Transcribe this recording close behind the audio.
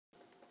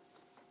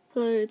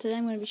Hello, today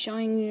I'm going to be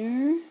showing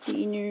you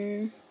the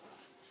new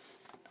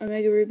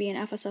Omega Ruby and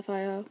Alpha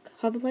Sapphire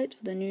cover plates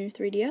for the new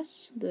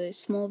 3DS, the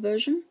small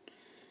version,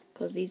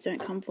 because these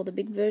don't come for the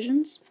big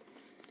versions.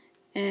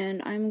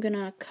 And I'm going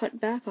to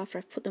cut back after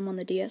I've put them on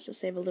the DS to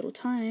save a little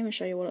time and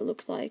show you what it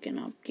looks like, and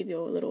I'll give you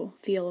a little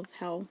feel of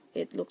how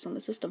it looks on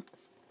the system.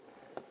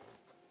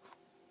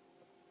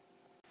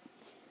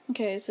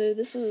 Okay, so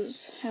this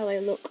is how they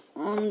look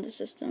on the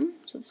system.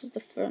 So this is the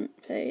front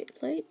plate,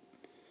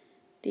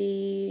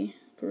 the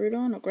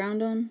Groudon or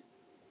Groundon,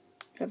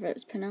 however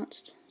it's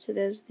pronounced. So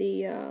there's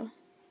the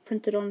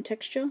printed on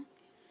texture.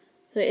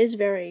 So it is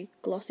very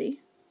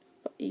glossy,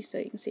 but so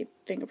you can see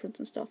fingerprints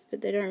and stuff,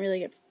 but they don't really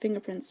get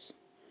fingerprints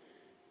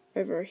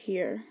over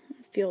here.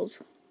 It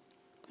feels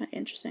kind of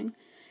interesting.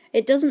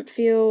 It doesn't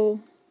feel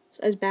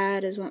as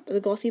bad as the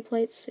glossy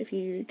plates if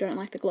you don't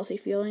like the glossy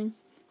feeling,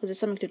 because there's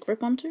something to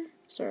grip onto,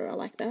 so I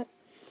like that.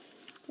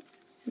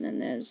 And then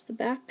there's the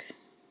back.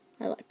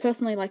 I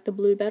personally like the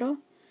blue better.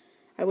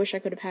 I wish I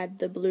could have had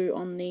the blue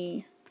on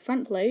the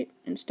front plate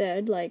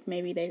instead, like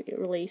maybe they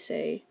release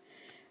a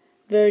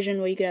version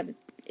where you could have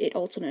it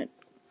alternate,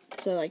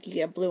 so like you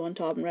get blue on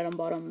top and red on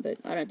bottom, but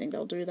I don't think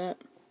they'll do that.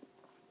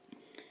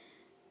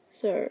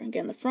 So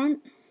again, the front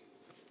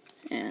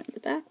and the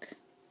back.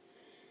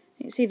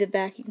 You can see the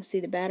back, you can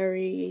see the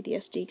battery, the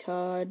SD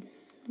card,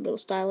 little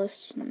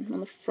stylus, and on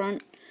the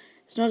front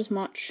it's not as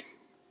much,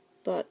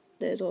 but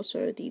there's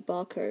also the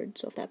barcode,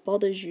 so if that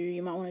bothers you,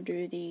 you might want to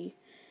do the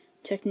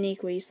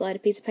technique where you slide a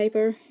piece of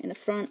paper in the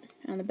front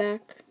and the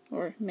back,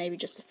 or maybe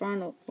just the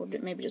front, or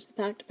maybe just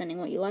the back, depending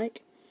on what you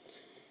like.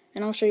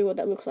 And I'll show you what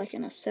that looks like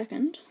in a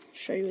second.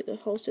 Show you the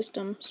whole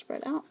system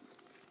spread out.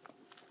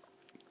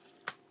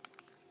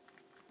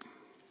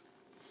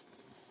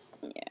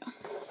 Yeah.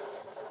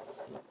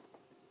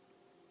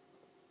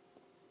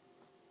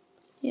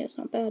 Yeah, it's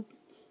not bad.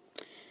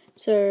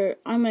 So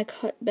I'm going to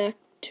cut back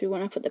to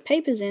when I put the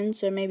papers in,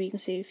 so maybe you can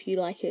see if you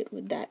like it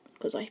with that,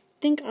 because I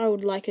think I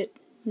would like it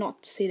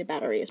not to see the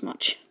battery as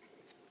much.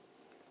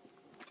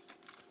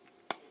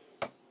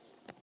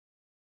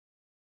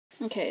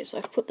 Okay, so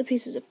I've put the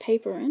pieces of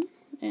paper in,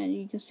 and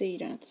you can see you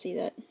don't have to see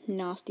that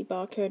nasty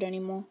barcode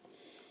anymore,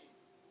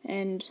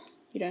 and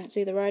you don't have to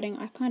see the writing.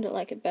 I kind of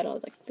like it better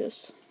like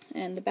this,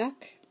 and the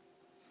back,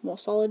 more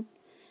solid.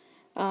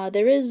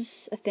 There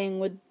is a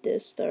thing with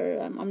this though,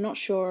 I'm not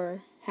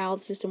sure how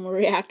the system will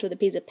react with a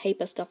piece of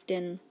paper stuffed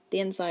in the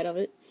inside of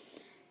it,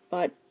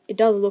 but it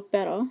does look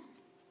better.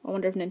 I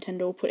wonder if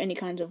Nintendo will put any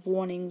kinds of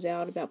warnings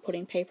out about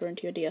putting paper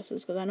into your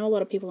DSs, because I know a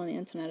lot of people on the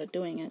internet are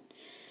doing it.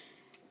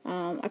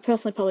 I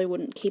personally probably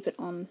wouldn't keep it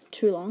on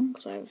too long,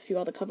 because I have a few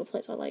other cover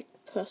plates I like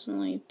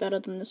personally better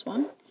than this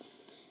one.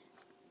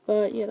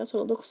 But yeah, that's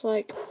what it looks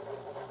like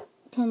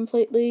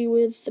completely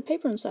with the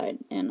paper inside,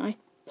 and I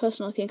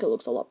personally think it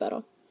looks a lot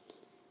better.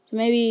 So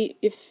maybe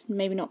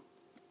not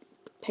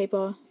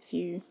paper, if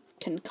you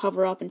can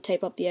cover up and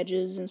tape up the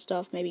edges and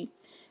stuff, maybe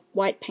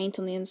white paint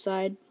on the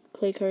inside,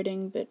 clear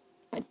coating, but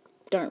I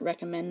don't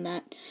recommend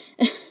that.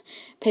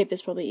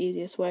 Paper's probably the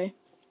easiest way.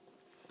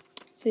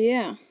 So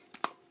yeah.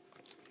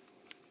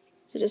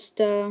 So just,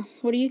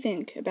 what do you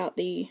think about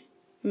the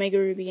Omega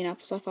Ruby and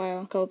Alpha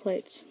Sapphire cover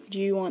plates? Do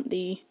you want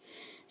the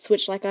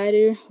switch like I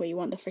do, where you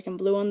want the freaking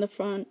blue on the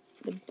front,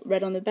 the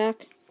red on the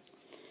back?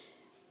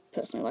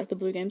 Personally, I like the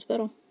blue games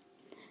better.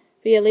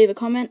 But yeah, leave a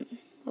comment,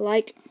 a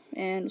like,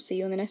 and we'll see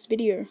you in the next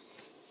video.